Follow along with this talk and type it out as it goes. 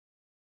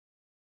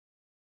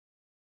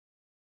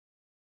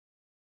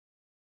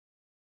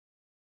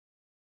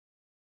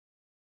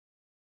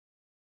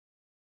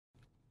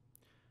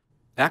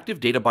Active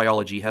data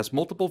biology has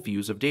multiple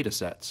views of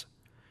datasets,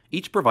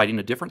 each providing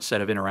a different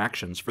set of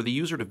interactions for the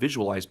user to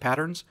visualize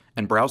patterns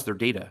and browse their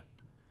data.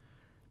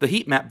 The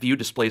heat map view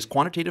displays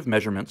quantitative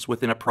measurements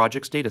within a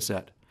project's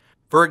dataset,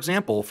 for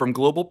example, from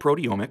global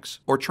proteomics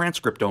or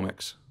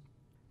transcriptomics.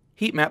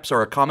 Heat maps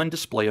are a common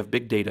display of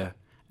big data,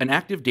 and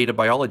active data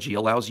biology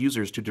allows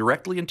users to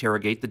directly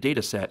interrogate the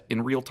dataset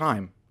in real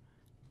time.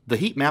 The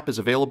heat map is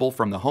available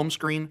from the home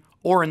screen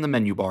or in the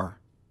menu bar.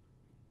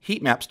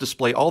 Heat maps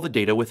display all the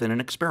data within an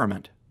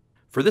experiment.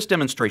 For this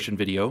demonstration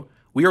video,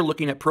 we are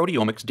looking at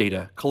proteomics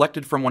data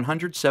collected from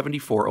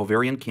 174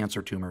 ovarian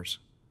cancer tumors.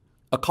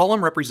 A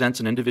column represents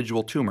an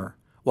individual tumor,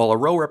 while a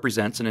row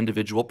represents an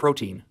individual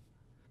protein.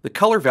 The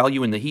color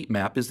value in the heat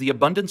map is the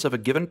abundance of a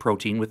given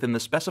protein within the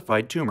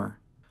specified tumor.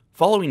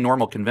 Following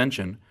normal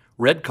convention,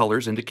 red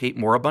colors indicate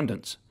more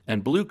abundance,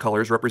 and blue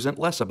colors represent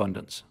less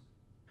abundance.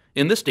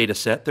 In this data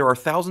set, there are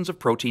thousands of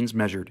proteins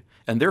measured,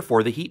 and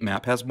therefore the heat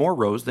map has more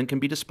rows than can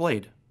be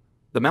displayed.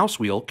 The mouse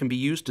wheel can be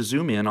used to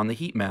zoom in on the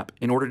heat map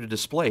in order to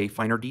display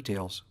finer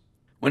details.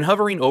 When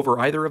hovering over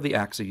either of the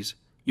axes,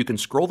 you can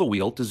scroll the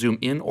wheel to zoom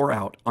in or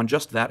out on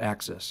just that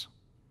axis.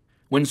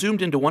 When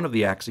zoomed into one of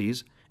the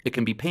axes, it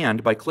can be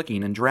panned by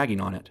clicking and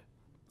dragging on it.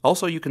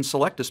 Also, you can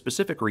select a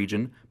specific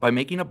region by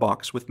making a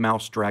box with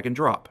mouse drag and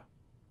drop.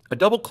 A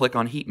double click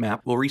on heat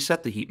map will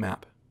reset the heat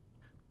map.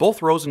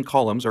 Both rows and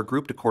columns are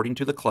grouped according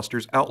to the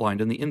clusters outlined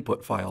in the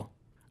input file.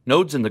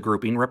 Nodes in the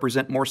grouping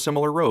represent more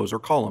similar rows or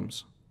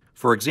columns.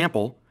 For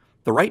example,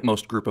 the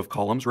rightmost group of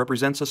columns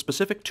represents a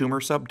specific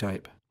tumor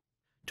subtype.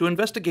 To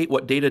investigate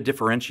what data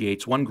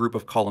differentiates one group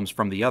of columns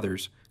from the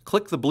others,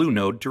 click the blue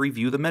node to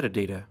review the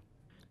metadata.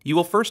 You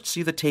will first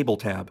see the Table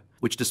tab,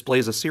 which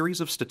displays a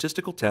series of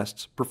statistical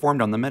tests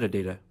performed on the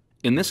metadata.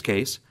 In this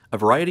case, a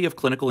variety of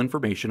clinical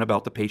information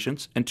about the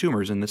patients and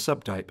tumors in this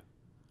subtype.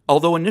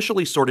 Although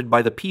initially sorted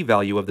by the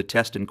p-value of the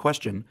test in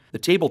question, the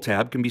Table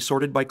tab can be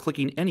sorted by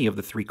clicking any of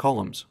the three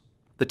columns.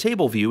 The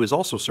table view is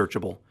also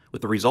searchable,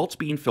 with the results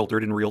being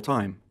filtered in real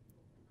time.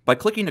 By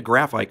clicking a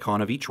graph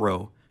icon of each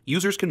row,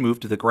 users can move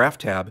to the Graph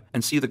tab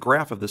and see the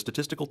graph of the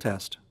statistical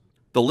test.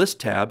 The List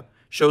tab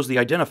shows the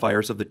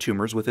identifiers of the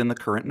tumors within the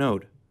current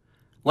node.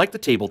 Like the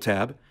Table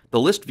tab, the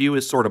List view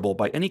is sortable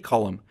by any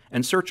column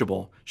and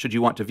searchable should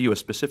you want to view a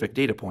specific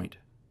data point.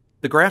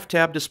 The Graph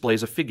tab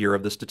displays a figure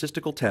of the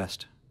statistical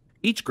test.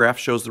 Each graph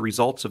shows the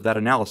results of that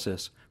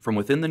analysis from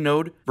within the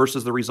node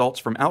versus the results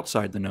from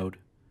outside the node.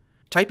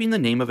 Typing the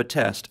name of a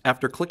test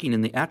after clicking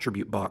in the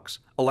attribute box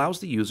allows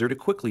the user to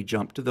quickly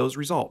jump to those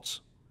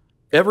results.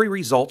 Every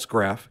results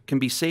graph can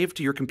be saved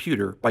to your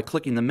computer by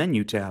clicking the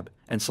Menu tab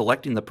and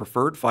selecting the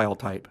preferred file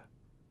type.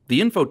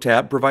 The Info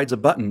tab provides a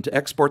button to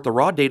export the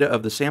raw data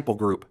of the sample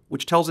group,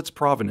 which tells its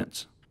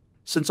provenance.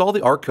 Since all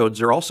the R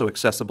codes are also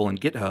accessible in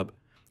GitHub,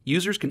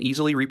 users can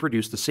easily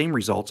reproduce the same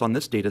results on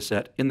this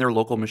dataset in their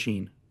local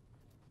machine.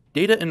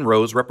 Data in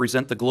rows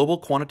represent the global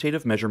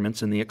quantitative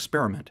measurements in the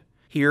experiment.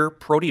 Here,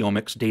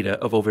 proteomics data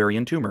of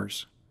ovarian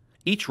tumors.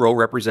 Each row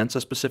represents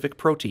a specific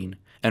protein,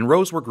 and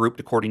rows were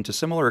grouped according to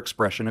similar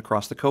expression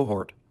across the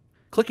cohort.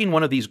 Clicking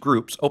one of these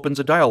groups opens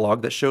a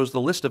dialog that shows the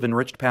list of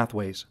enriched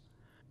pathways.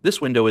 This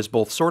window is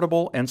both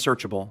sortable and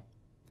searchable.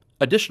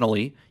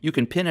 Additionally, you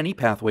can pin any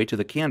pathway to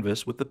the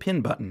canvas with the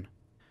Pin button.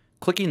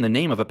 Clicking the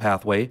name of a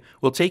pathway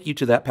will take you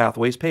to that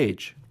pathway's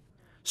page.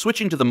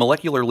 Switching to the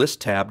Molecular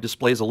List tab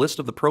displays a list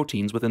of the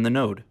proteins within the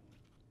node.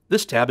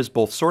 This tab is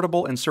both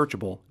sortable and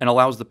searchable and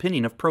allows the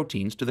pinning of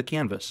proteins to the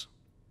canvas.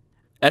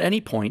 At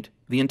any point,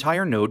 the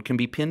entire node can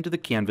be pinned to the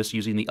canvas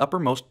using the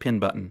uppermost Pin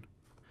button.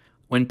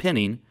 When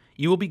pinning,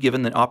 you will be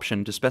given the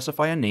option to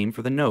specify a name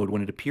for the node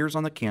when it appears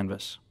on the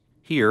canvas.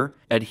 Here,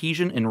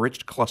 Adhesion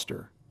Enriched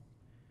Cluster.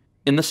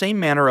 In the same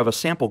manner of a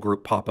sample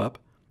group pop-up,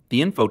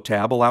 the Info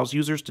tab allows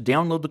users to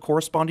download the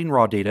corresponding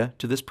raw data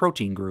to this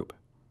protein group.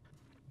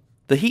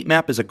 The heat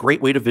map is a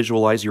great way to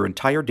visualize your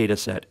entire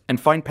dataset and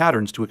find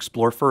patterns to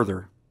explore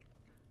further.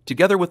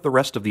 Together with the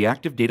rest of the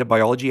active data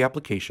biology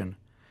application,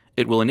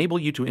 it will enable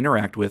you to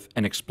interact with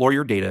and explore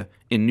your data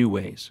in new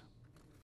ways.